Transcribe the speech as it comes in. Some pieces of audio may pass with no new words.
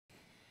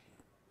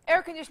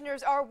Air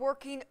conditioners are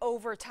working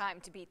overtime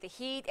to beat the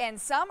heat, and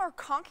some are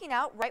conking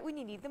out right when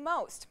you need them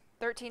most.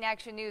 13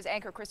 Action News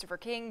anchor Christopher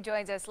King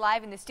joins us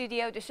live in the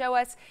studio to show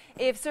us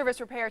if service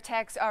repair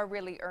techs are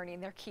really earning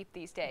their keep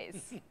these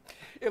days.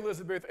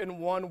 Elizabeth, in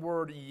one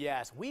word,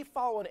 yes. We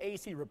follow an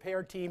AC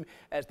repair team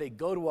as they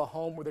go to a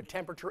home where the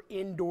temperature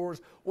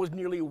indoors was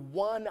nearly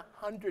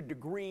 100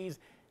 degrees.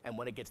 And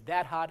when it gets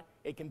that hot,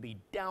 it can be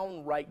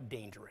downright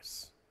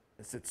dangerous.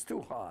 It's too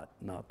hot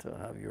not to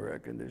have your air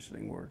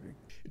conditioning working.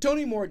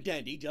 Tony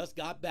Mordendi just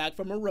got back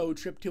from a road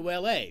trip to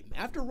L.A.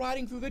 After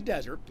riding through the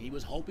desert, he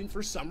was hoping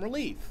for some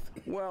relief.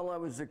 Well, I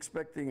was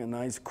expecting a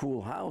nice,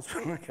 cool house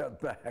when I got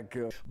back.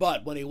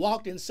 But when he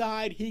walked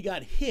inside, he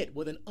got hit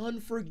with an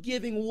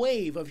unforgiving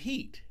wave of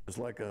heat. It was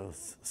like a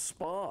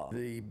spa.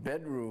 The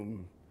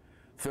bedroom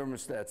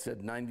thermostat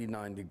said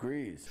 99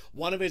 degrees.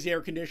 One of his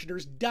air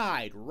conditioners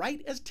died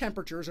right as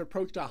temperatures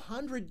approached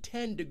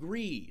 110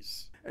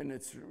 degrees. And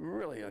it's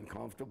really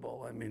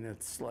uncomfortable. I mean,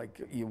 it's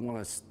like you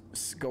want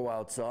to go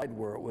outside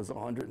where it was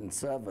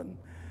 107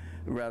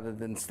 rather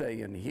than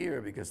stay in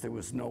here because there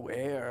was no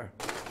air.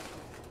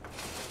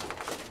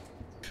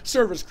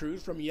 Service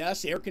crews from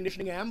Yes Air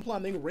Conditioning and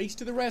Plumbing raced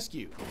to the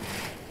rescue.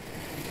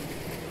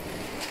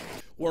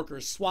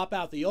 Workers swap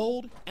out the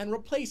old and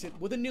replace it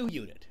with a new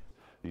unit.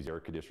 These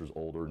air conditioners,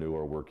 old or new,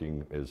 are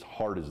working as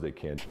hard as they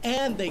can.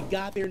 And they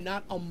got there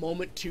not a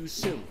moment too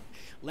soon.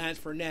 Lance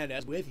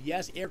Fernandez with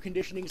Yes Air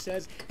Conditioning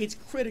says it's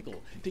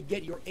critical to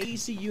get your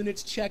AC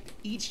units checked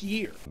each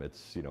year.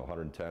 It's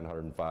 110,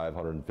 105,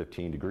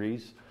 115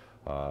 degrees,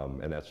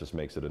 and that just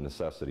makes it a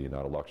necessity,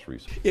 not a luxury.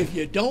 If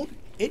you don't,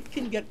 it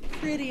can get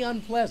pretty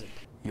unpleasant.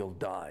 You'll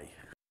die.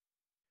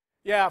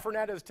 Yeah,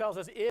 Fernandez tells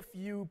us if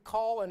you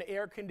call an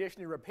air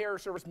conditioning repair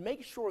service,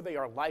 make sure they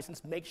are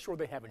licensed, make sure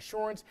they have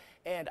insurance,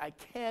 and I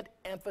can't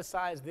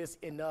emphasize this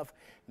enough,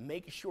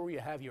 make sure you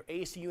have your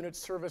AC units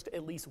serviced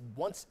at least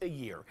once a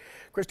year.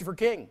 Christopher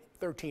King,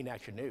 13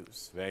 Action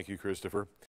News. Thank you, Christopher.